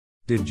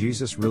Did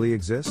Jesus really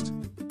exist?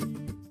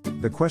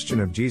 The question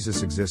of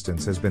Jesus'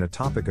 existence has been a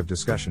topic of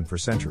discussion for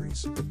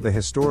centuries. The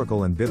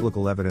historical and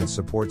biblical evidence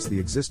supports the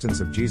existence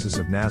of Jesus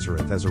of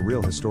Nazareth as a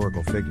real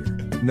historical figure.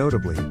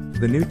 Notably,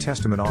 the New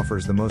Testament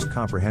offers the most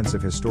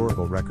comprehensive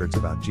historical records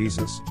about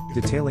Jesus,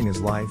 detailing his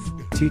life,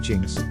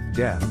 teachings,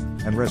 death,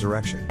 and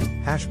resurrection.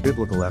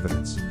 Biblical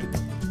evidence.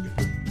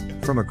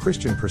 From a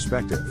Christian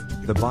perspective,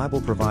 the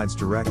Bible provides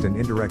direct and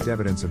indirect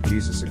evidence of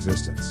Jesus'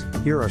 existence.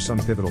 Here are some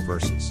pivotal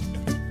verses.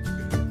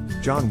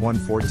 John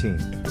 1:14,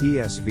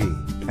 ESV,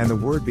 "And the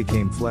Word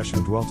became flesh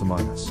and dwelt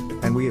among us,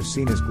 and we have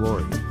seen his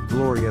glory,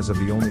 glory as of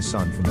the only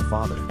Son from the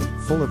Father,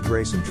 full of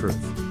grace and truth."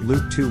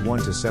 Luke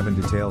 2:1-7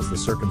 details the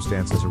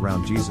circumstances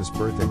around Jesus'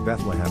 birth in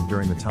Bethlehem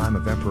during the time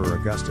of Emperor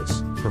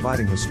Augustus,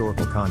 providing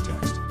historical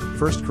context.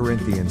 1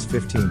 Corinthians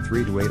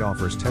 15:3-8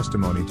 offers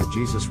testimony to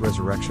Jesus'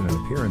 resurrection and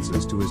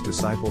appearances to his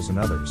disciples and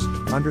others,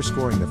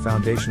 underscoring the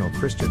foundational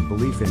Christian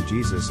belief in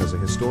Jesus as a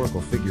historical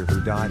figure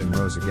who died and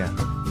rose again.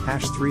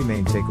 3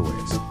 main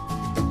takeaways.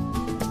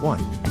 1.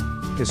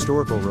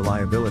 Historical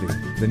reliability.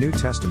 The New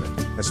Testament,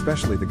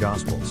 especially the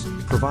Gospels,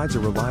 provides a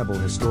reliable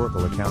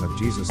historical account of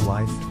Jesus'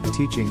 life,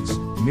 teachings,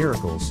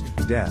 miracles,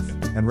 death,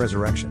 and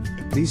resurrection.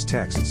 These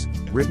texts,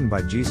 written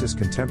by Jesus'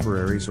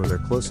 contemporaries or their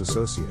close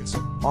associates,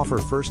 offer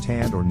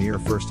first-hand or near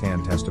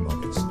first-hand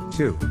testimonies.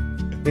 2.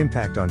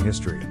 Impact on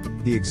history.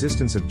 The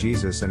existence of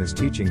Jesus and his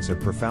teachings have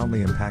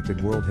profoundly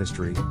impacted world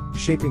history,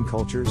 shaping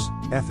cultures,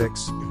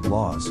 ethics,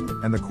 laws,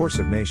 and the course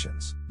of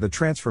nations. The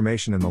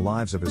transformation in the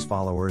lives of his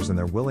followers and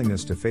their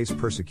willingness to face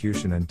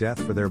persecution and death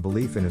for their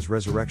belief in his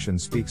resurrection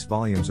speaks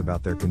volumes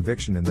about their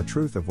conviction in the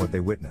truth of what they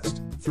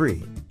witnessed.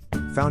 3.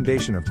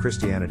 Foundation of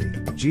Christianity.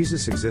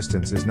 Jesus'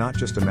 existence is not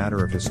just a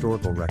matter of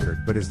historical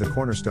record but is the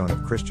cornerstone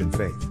of Christian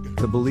faith.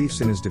 The beliefs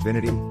in his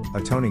divinity,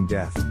 atoning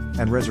death,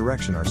 and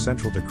resurrection are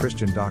central to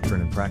Christian doctrine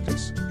and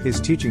practice.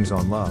 His teachings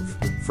on love,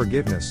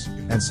 forgiveness,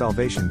 and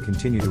salvation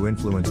continue to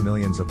influence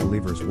millions of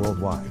believers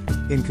worldwide.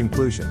 In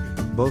conclusion,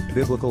 both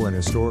biblical and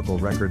historical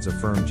records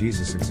affirm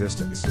Jesus'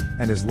 existence,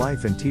 and his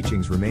life and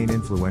teachings remain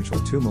influential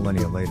 2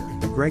 millennia later.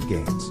 Greg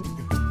Gaines.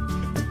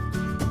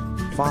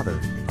 Father,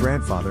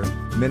 grandfather,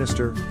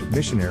 minister,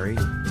 missionary,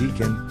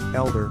 deacon,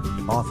 elder,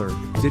 author,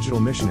 digital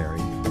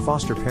missionary,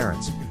 foster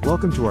parents,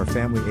 welcome to our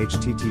family.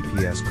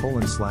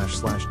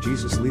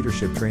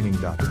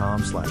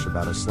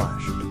 https://jesusleadershiptraining.com/about us/